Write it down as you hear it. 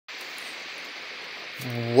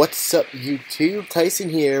What's up, YouTube? Tyson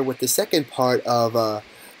here with the second part of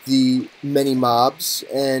the mini mobs,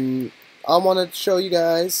 and I want to show you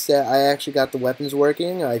guys that I actually got the weapons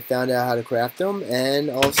working. I found out how to craft them, and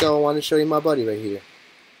also I want to show you my buddy right here,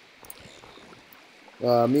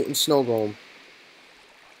 Mutant Snow Golem.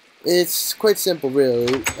 It's quite simple,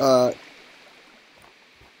 really.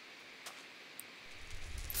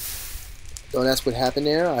 Don't ask what happened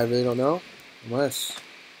there. I really don't know, unless.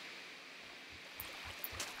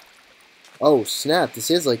 Oh snap! This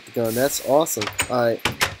is like the gun. That's awesome. Alright.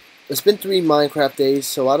 It's been 3 Minecraft days,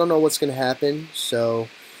 so I don't know what's going to happen, so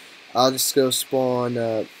I'll just go spawn,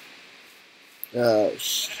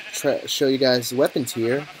 show you guys the weapons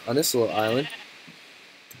here on this little island.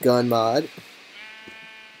 The gun mod.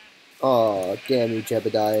 Oh, damn you,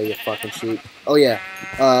 Jebediah, you fucking sheep. Oh, yeah.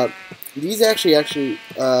 These actually,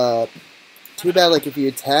 too bad, like, if you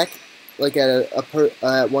attack, like,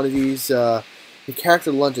 at one of these, your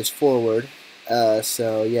character lunges forward.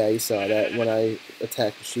 So, yeah, you saw that when I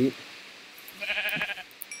attacked the sheep.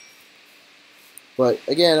 But,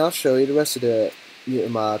 again, I'll show you the rest of the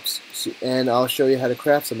mutant mobs. And I'll show you how to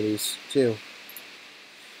craft some of these, too.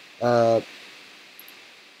 We'll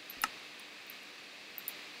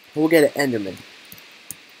get an Enderman.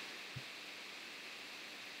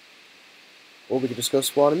 Or we could just go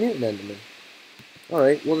spawn a Mutant Enderman.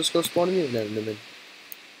 Alright, we'll just go spawn a Mutant Enderman.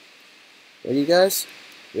 Ready, guys?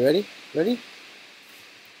 You ready? Ready?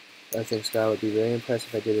 I think Sky would be very impressed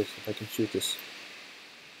if I did this, if I can shoot this.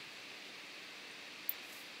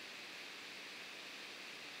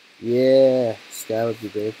 Yeah, Sky would be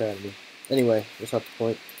very proud of me. Anyway, that's not the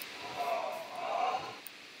point.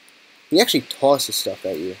 He actually tosses stuff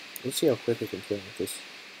at you. Let's see how quick we can kill him with this.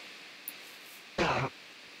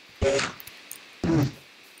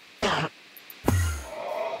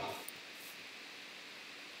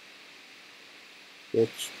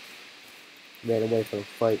 Bitch. Ran away from a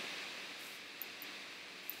fight.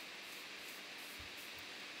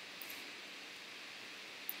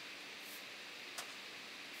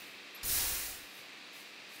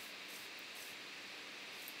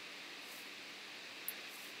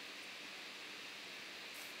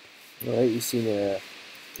 Alright, you've seen,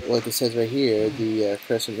 like it says right here, the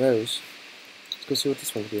crescent rose. Let's go see what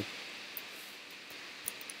this one can do.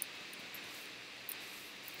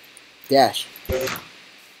 Dash.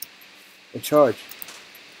 And charge.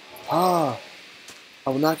 Ah! I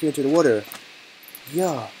will knock you into the water.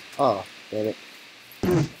 Yeah. Oh, damn it.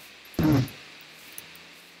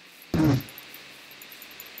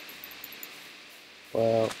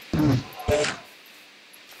 Well.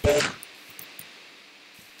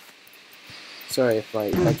 Sorry if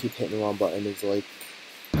I keep hitting the wrong button. It's like,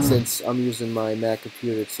 since I'm using my Mac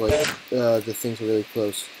computer, it's like, the things are really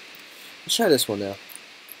close. Let's try this one now.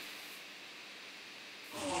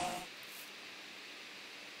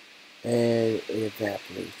 And it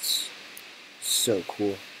evaporates. So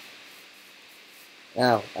cool.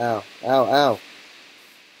 Ow, ow, ow, ow.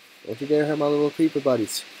 Don't you dare hurt my little creeper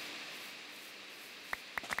buddies.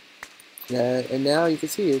 And now you can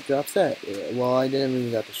see it drops that. Well, I didn't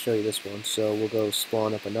even got to show you this one, so we'll go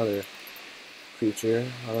spawn up another creature.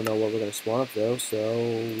 I don't know what we're going to spawn up though, so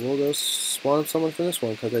we'll go spawn up someone for this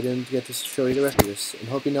one, because I didn't get to show you the rest of this. And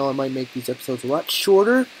hope you know I might make these episodes a lot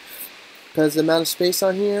shorter, because the amount of space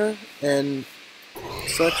on here and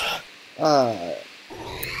such.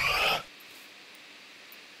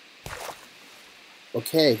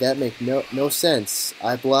 Okay, that makes no sense.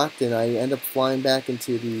 I blocked and I end up flying back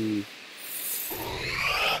into the...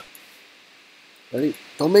 Ready?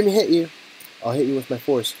 Don't make me hit you. I'll hit you with my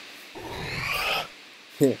force.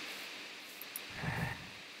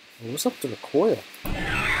 What's up to the coil?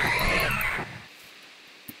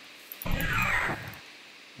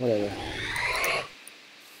 Whatever.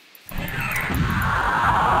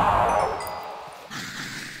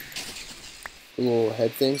 The little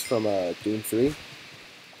head things from Doom 3.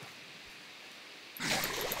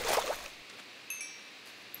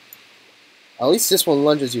 At least this one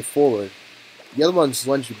lunges you forward. The other ones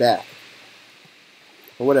lunge you back.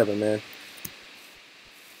 But whatever, man.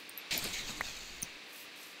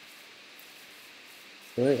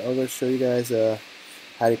 Alright, I'll go show you guys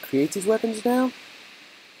how to create these weapons now.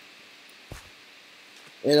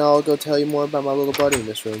 And I'll go tell you more about my little buddy in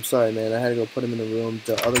this room. Sorry, man, I had to go put him in the room.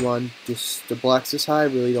 The other one, the blocks this high,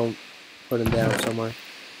 really don't put him down somewhere.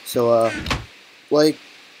 So, like,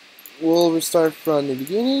 we'll restart from the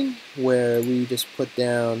beginning, where we just put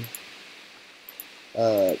down,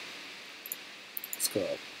 let's go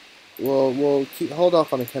up. We'll hold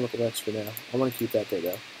off on the chemical X for now. I want to keep that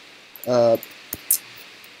there, though.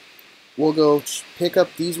 We'll go pick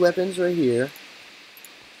up these weapons right here,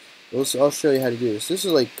 I'll show you how to do this. This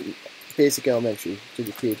is like basic elementary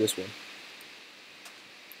to create this one.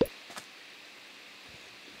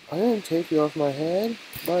 I didn't take you off my head,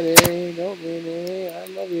 buddy. Don't leave me. I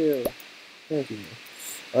love you. Thank you.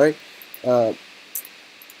 All right.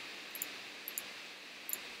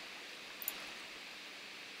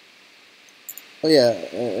 Oh yeah,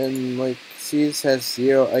 and like, see, this has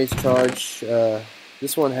 0 ice charge.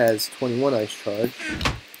 This one has 21 ice charge.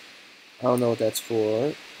 I don't know what that's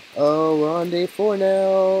for. Oh, we're on day 4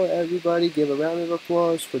 now. Everybody give a round of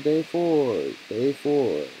applause for day 4. Day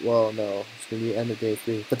 4. Well, no, it's going to be the end of day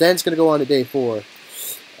 3. But then it's going to go on to day 4.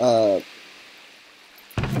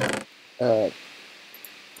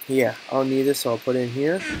 Yeah, I'll need this, so I'll put it in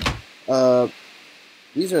here.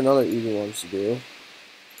 These are another easy ones to do.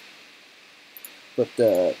 But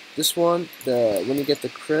this one, when you get the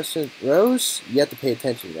crescent rose, you have to pay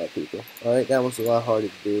attention to that, people. Alright, that one's a lot harder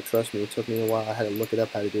to do. Trust me, it took me a while. I had to look it up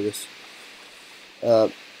how to do this.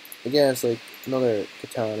 Again, it's like another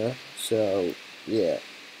katana. So, yeah.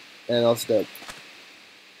 And also,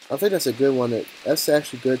 I think that's a good one. That's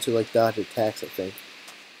actually good to like dodge attacks, I think.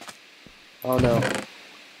 I don't know.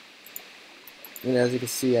 And as you can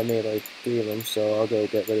see, I made like 3 of them, so I'll go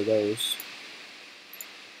get rid of those.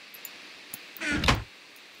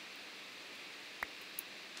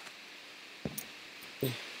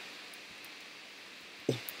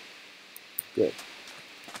 Good.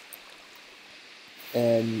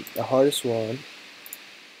 And the hardest one,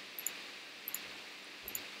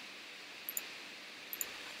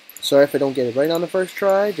 sorry if I don't get it right on the first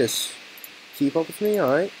try, just keep up with me,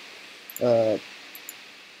 alright?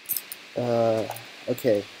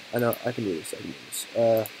 Okay, I know, I can do this,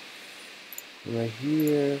 one right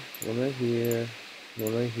here, one right here,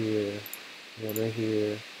 one right here, one right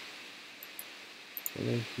here, one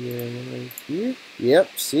right here, one right here. Yep,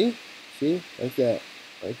 see? See? Like that.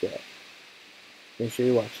 Like that. Make sure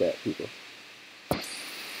you watch that, people.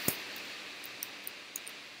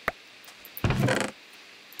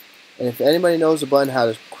 And if anybody knows a button how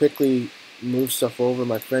to quickly move stuff over,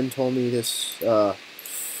 my friend told me this like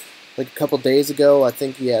a couple days ago. I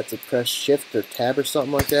think you had to press shift or tab or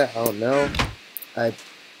something like that. I don't know. I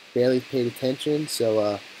barely paid attention,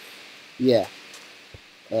 so yeah.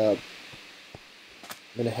 I'm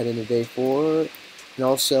gonna head into day 4. And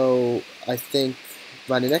also, I think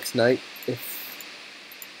by the next night, if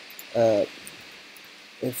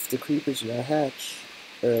the creepers do not hatch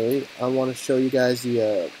early, I want to show you guys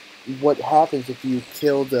the what happens if you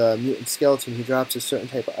kill the mutant skeleton. He drops a certain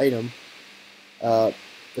type of item. They're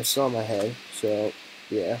still on my head, so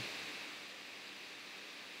yeah.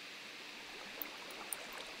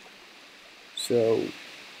 So,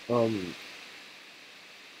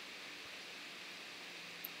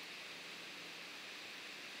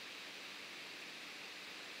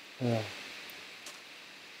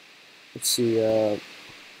 let's see, I'll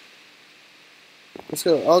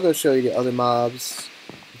go show you the other mobs,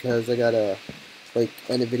 because I gotta, like,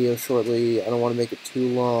 end the video shortly. I don't want to make it too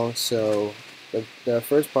long, so the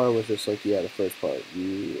first part was just like, yeah, the first part.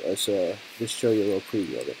 Just show you a little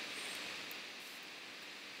preview of it.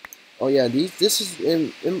 Oh yeah, this is,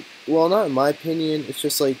 well, not in my opinion, it's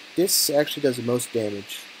just like, this actually does the most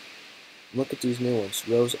damage. Look at these new ones.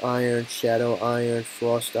 Rose Iron, Shadow Iron,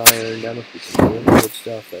 Frost Iron. That must be some really good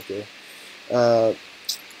stuff right there.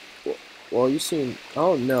 Well, you seen...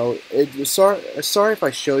 Oh, no. Sorry if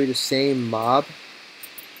I show you the same mob.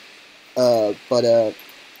 But, I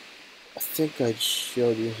think I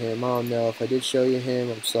showed you him. I don't know. If I did show you him,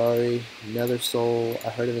 I'm sorry. Nether Soul. I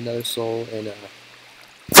heard of another soul. And,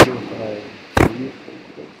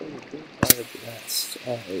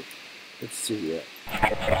 Alright. Let's see.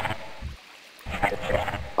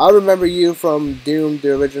 I remember you from Doom,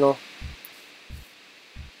 the original.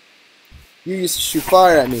 You used to shoot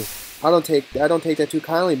fire at me. I don't take that too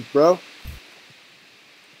kindly, bro.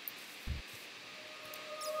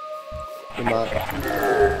 Come on.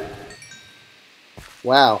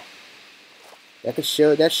 Wow.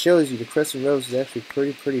 That shows you the Crescent Rose is actually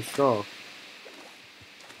pretty strong.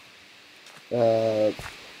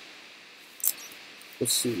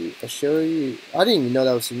 Let's see. I show you. I didn't even know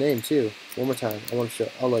that was the name too. One more time. I want to show.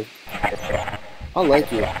 I like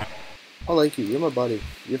you. I like you. You're my buddy.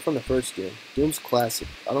 You're from the first Doom. Doom's classic.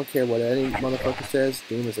 I don't care what any motherfucker says.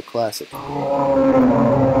 Doom is a classic.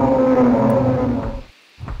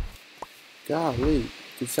 Golly,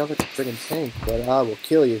 you sound like a friggin' tank, but I will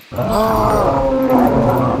kill you.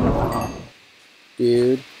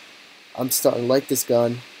 Dude, I'm starting to like this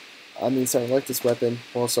gun. I mean, starting to like this weapon.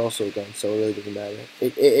 Well, it's also a gun, so it really doesn't matter.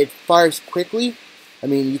 It fires quickly. I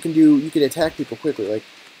mean, you can attack people quickly. Like,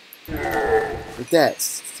 Like that,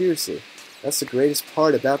 seriously. That's the greatest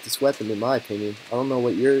part about this weapon, in my opinion. I don't know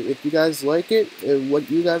what if you guys like it, what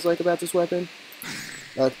you guys like about this weapon.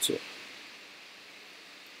 I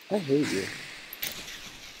hate you.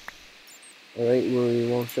 Alright, we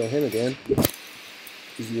won't show him again.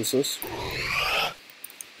 He's useless.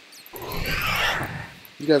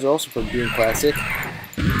 You guys are also from being classic.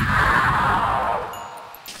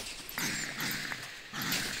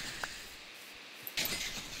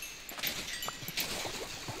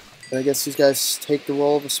 And I guess these guys take the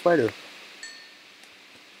role of a spider.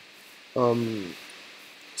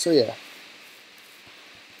 So yeah.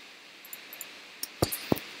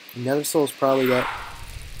 Nether Soul's probably that.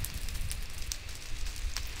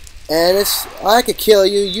 And I could kill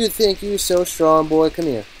you. You think you're so strong, boy. Come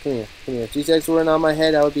here. Come here. Come here. If these eggs weren't on my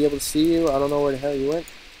head, I would be able to see you. I don't know where the hell you went.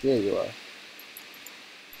 There you are.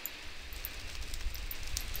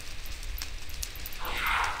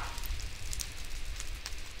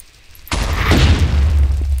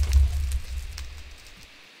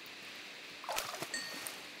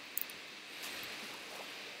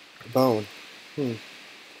 Bone.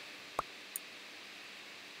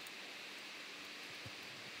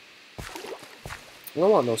 I don't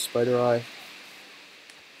want no spider eye.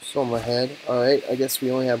 It's on my head. Alright, I guess we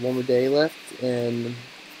only have one more day left, and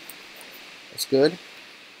that's good.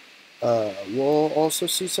 We'll also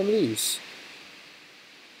see some of these.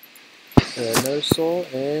 Another soul,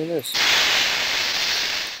 and this.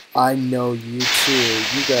 I know you too.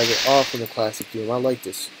 You guys are all from the classic game. I like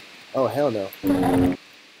this. Oh, hell no.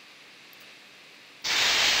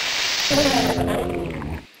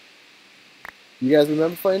 You guys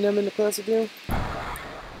remember fighting them in the classic game?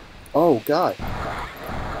 Oh, God.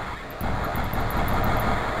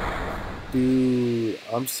 Dude,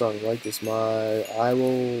 I'm starting to like this mod. I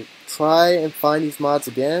will try and find these mods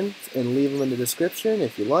again and leave them in the description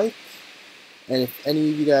if you like. And if any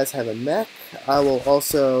of you guys have a mech, I will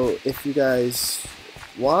also, if you guys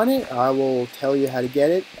want it, I will tell you how to get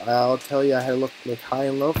it. I'll tell you how to look like high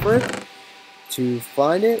and low for it to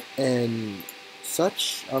find it and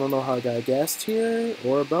such. I don't know how I got a gas tier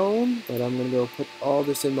or a bone, but I'm gonna go put all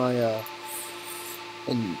this in my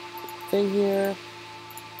thing here.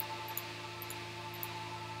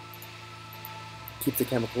 Keep the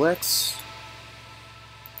chemical X.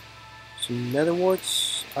 Some nether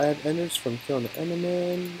warts. I have enders from killing the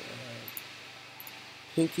Enderman.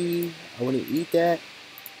 Pinky. I wouldn't eat that.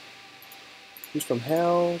 He's from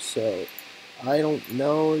hell, so I don't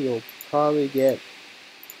know. You'll probably get.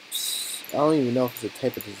 I don't even know if it's a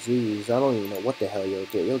type of disease. I don't even know what the hell you'll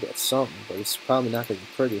get. You'll get something, but it's probably not going to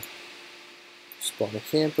be pretty. Spawn a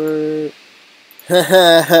camper.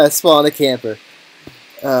 Spawn a camper.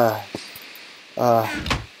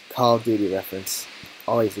 Call of Duty reference.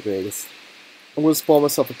 Always the greatest. I'm going to spawn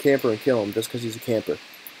myself a camper and kill him just because he's a camper.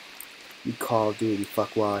 You Call of Duty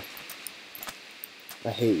fuckwad. I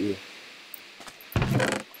hate you.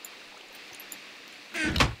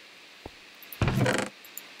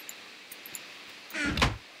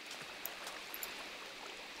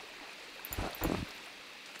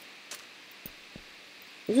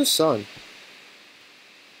 Where's the sun?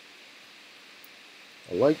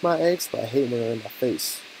 I like my eggs, but I hate when they're in my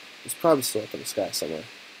face. It's probably still up in the sky somewhere.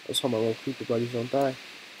 Let's hope my little creeper buddies don't die.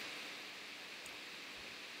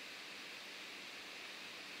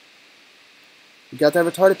 You got that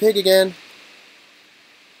retarded pig again.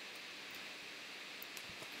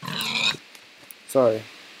 Sorry,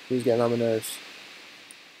 he's getting on my nerves.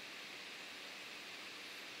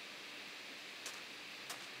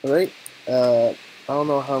 Alright, I don't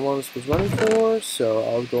know how long this was running for, so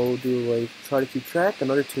I'll go do try to keep track,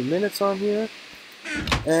 another 2 minutes on here.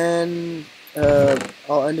 And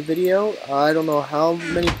I'll end the video. I don't know how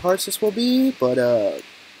many parts this will be, but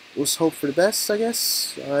let's hope for the best, I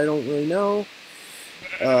guess. I don't really know.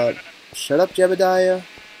 Shut up, Jebediah.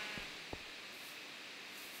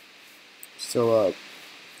 So,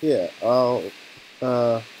 yeah, I'll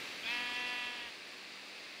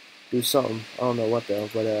do something. I don't know what though,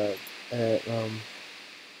 but a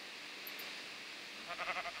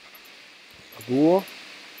ghoul.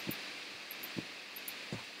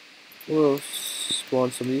 We'll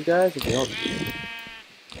spawn some of these guys if they help you.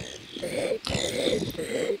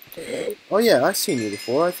 Oh yeah, I've seen you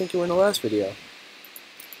before. I think you were in the last video.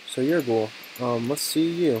 So you're a ghoul. Let's see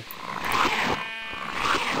you.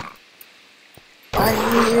 I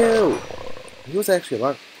hate you! He was actually a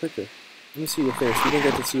lot quicker. Let me see your face. We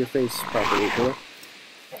didn't get to see your face properly, boy.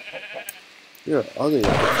 You're ugly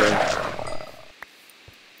looking thing.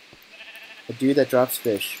 A dude that drops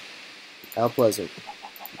fish. How pleasant.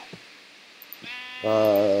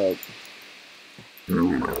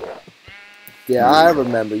 Yeah, I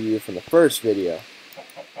remember you from the first video.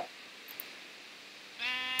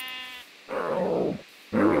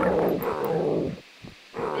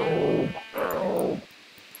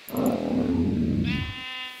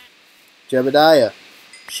 Jebediah,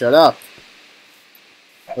 shut up.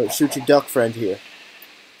 Don't shoot your duck friend here.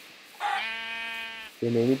 They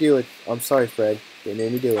made me do it. I'm sorry, Fred. They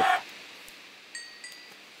made me do it.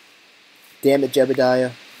 Damn it,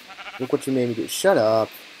 Jebediah. Look what you made me do. Shut up.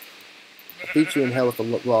 I'll beat you in hell with a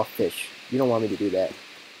raw fish. You don't want me to do that.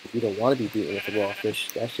 You don't want to be beaten with a raw fish.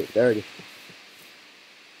 That shit's dirty.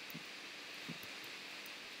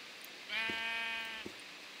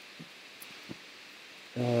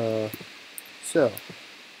 So.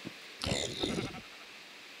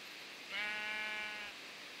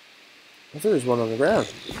 I think there's one on the ground.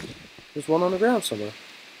 There's one on the ground somewhere.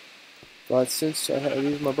 But since I have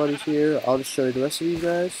these my buddies here, I'll just show you the rest of these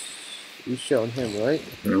guys. You're showing him, right?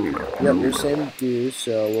 Yep, you're the same dude,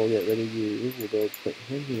 so we'll get rid of you. We'll go put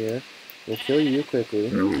him here. We'll kill you quickly.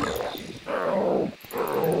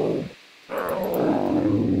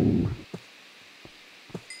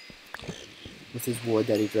 With his wood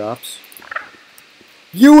that he drops.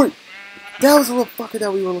 That was a little fucker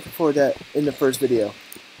that we were looking for that in the first video.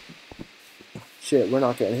 Shit, we're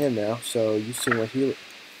not getting him now, so you see what he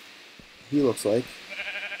looks like.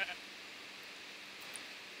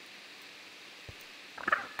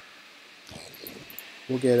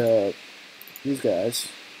 We'll get these guys.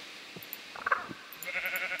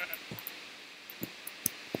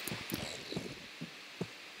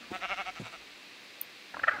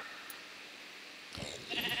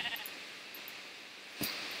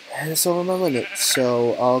 And it's over my limit,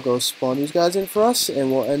 so I'll go spawn these guys in for us,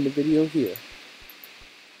 and we'll end the video here.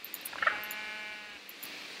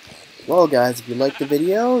 Well guys, if you liked the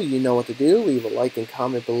video, you know what to do. Leave a like and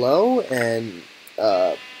comment below, and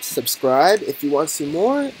subscribe if you want to see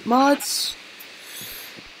more mods.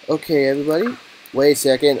 Okay everybody, wait a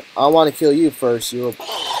second, I want to kill you first.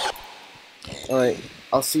 Alright,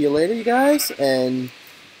 I'll see you later you guys, and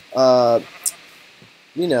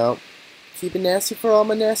you know, keep it nasty for all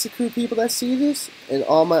my nasty crew people that see this, and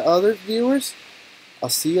all my other viewers. I'll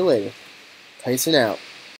see you later. Tyson out.